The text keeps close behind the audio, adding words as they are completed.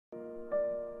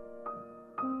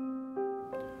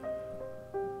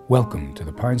Welcome to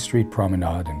the Pine Street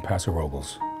Promenade in Paso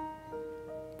Robles.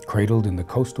 Cradled in the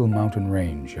coastal mountain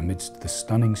range amidst the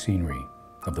stunning scenery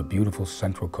of the beautiful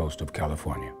central coast of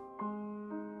California.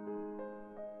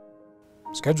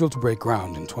 Scheduled to break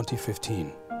ground in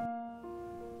 2015,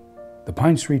 the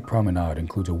Pine Street Promenade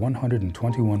includes a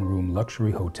 121-room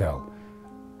luxury hotel,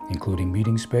 including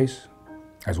meeting space,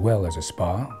 as well as a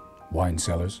spa, wine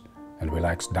cellars, and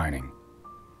relaxed dining.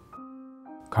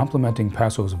 Complementing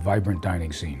Paso's vibrant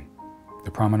dining scene,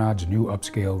 the Promenade's new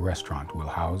upscale restaurant will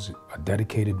house a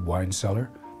dedicated wine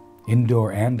cellar,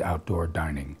 indoor and outdoor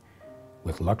dining,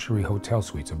 with luxury hotel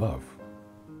suites above.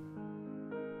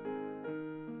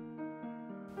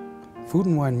 Food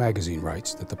and Wine magazine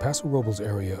writes that the Paso Robles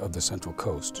area of the Central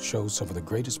Coast shows some of the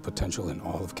greatest potential in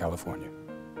all of California.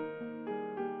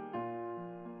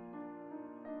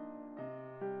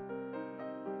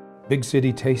 Big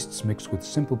city tastes mixed with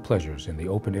simple pleasures in the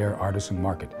open-air artisan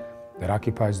market that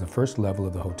occupies the first level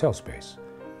of the hotel space,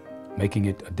 making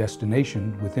it a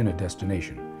destination within a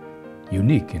destination,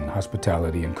 unique in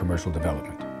hospitality and commercial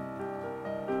development.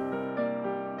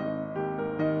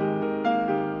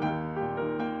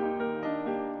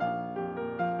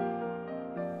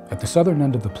 At the southern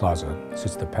end of the plaza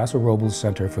sits the Paso Robles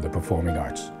Center for the Performing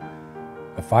Arts,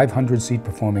 a 500-seat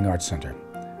performing arts center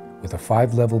with a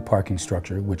 5-level parking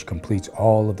structure which completes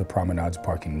all of the promenade's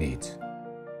parking needs.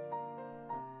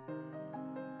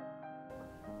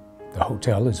 The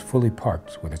hotel is fully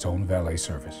parked with its own valet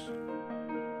service.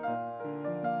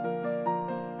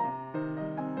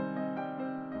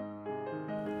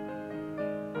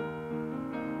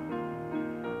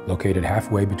 Located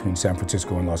halfway between San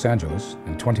Francisco and Los Angeles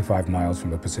and 25 miles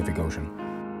from the Pacific Ocean,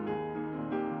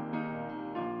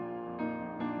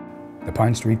 the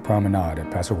Pine Street Promenade at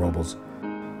Paso Robles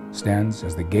stands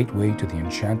as the gateway to the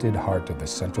enchanted heart of the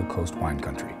Central Coast wine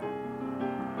country.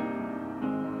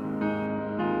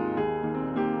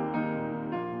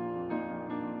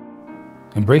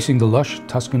 Embracing the lush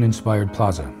Tuscan-inspired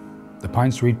plaza, the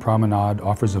Pine Street Promenade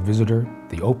offers a visitor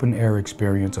the open-air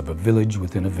experience of a village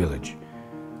within a village,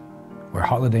 where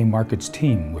holiday markets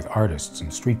teem with artists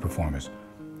and street performers,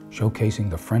 showcasing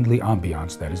the friendly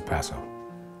ambiance that is Paso.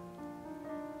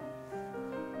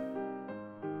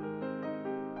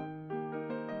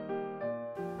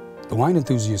 The wine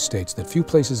enthusiast states that few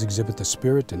places exhibit the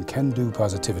spirit and can-do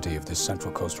positivity of this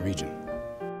Central Coast region.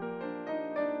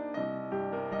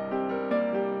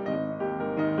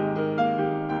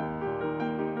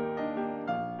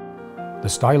 The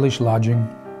stylish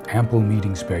lodging, ample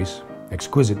meeting space,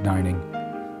 exquisite dining,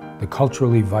 the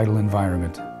culturally vital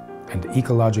environment, and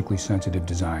ecologically sensitive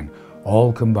design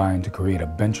all combine to create a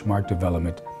benchmark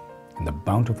development in the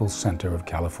bountiful center of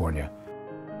California.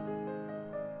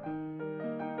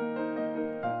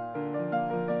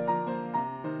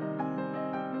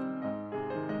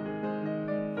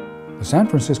 The San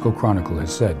Francisco Chronicle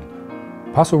has said,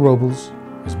 Paso Robles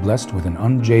is blessed with an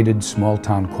unjaded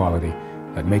small-town quality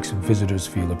that makes visitors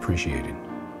feel appreciated.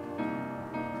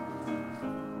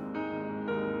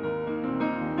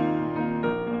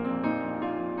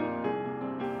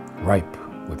 Ripe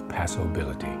with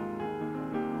Paso-ability.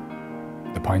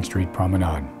 The Pine Street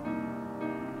Promenade,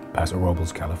 Paso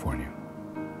Robles, California.